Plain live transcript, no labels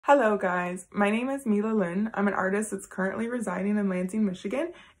Hello guys, my name is Mila. I'm an artist that's currently residing in Lansing,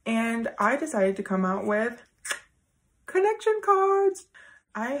 Michigan, and I decided to come out with connection cards.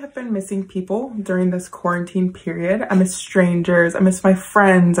 I have been missing people during this quarantine period. I miss strangers, I miss my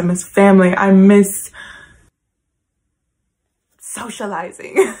friends, I miss family, I miss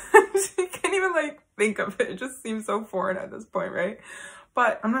socializing. I can't even think of it. It just seems so foreign at this point, right?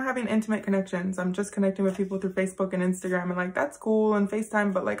 But I'm not having intimate connections. I'm just connecting with people through Facebook and Instagram, and that's cool, and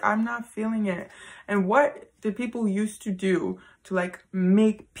FaceTime, but I'm not feeling it. And what did people used to do to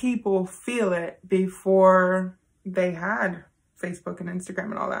make people feel it before they had Facebook and Instagram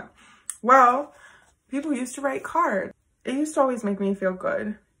and all that? Well, people used to write cards. It used to always make me feel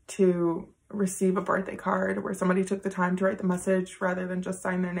good to receive a birthday card where somebody took the time to write the message rather than just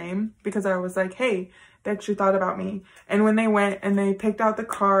sign their name, because I was like, hey, they actually thought about me. And when they went and they picked out the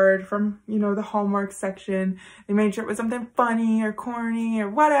card from, the Hallmark section, they made sure it was something funny or corny or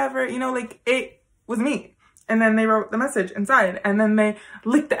whatever, it was me. And then they wrote the message inside, and then they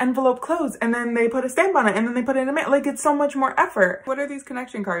licked the envelope closed, and then they put a stamp on it, and then they put it in a mail. It's so much more effort. What are these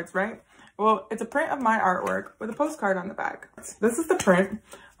connection cards, right? Well, it's a print of my artwork with a postcard on the back. This is the print.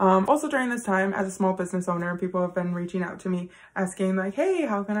 Also during this time, as a small business owner, people have been reaching out to me asking hey,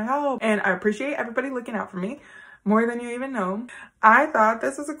 how can I help? And I appreciate everybody looking out for me more than you even know. I thought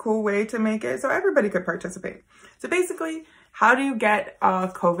this was a cool way to make it so everybody could participate. So basically, how do you get a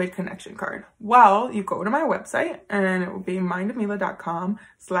COVID connection card? Well, you go to my website, and it will be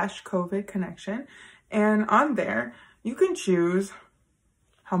mindofmila.com/COVID connection. And on there, you can choose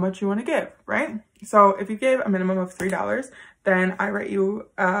how much you want to give, right? So if you give a minimum of $3, then I write you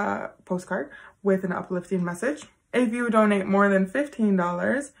a postcard with an uplifting message. If you donate more than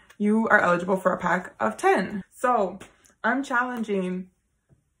 $15, you are eligible for a pack of 10. So I'm challenging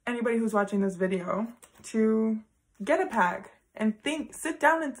anybody who's watching this video to get a pack and sit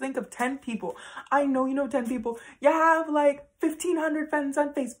down and think of 10 people. I know you know 10 people. You have 1,500 friends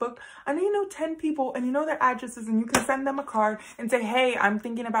on Facebook. I know you know 10 people, and you know their addresses, and you can send them a card and say, hey, I'm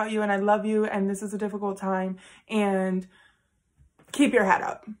thinking about you and I love you and this is a difficult time, and keep your head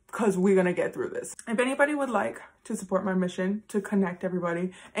up because we're gonna get through this. If anybody would like to support my mission to connect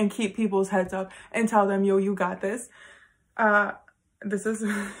everybody and keep people's heads up and tell them, yo, you got this, this is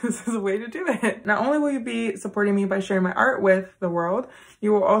a way to do it. Not only will you be supporting me by sharing my art with the world,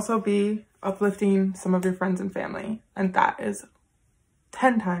 you will also be uplifting some of your friends and family. And that is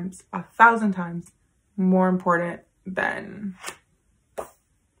 10 times, 1,000 times more important than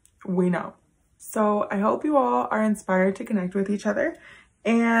we know. So I hope you all are inspired to connect with each other.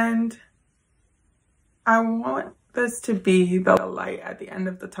 And I want this to be the light at the end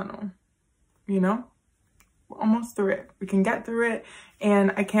of the tunnel, We're almost through it. We can get through it,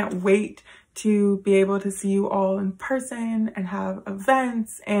 and I can't wait to be able to see you all in person and have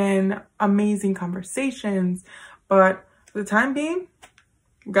events and amazing conversations. But for the time being,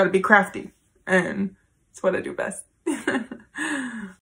 we gotta be crafty, and it's what I do best.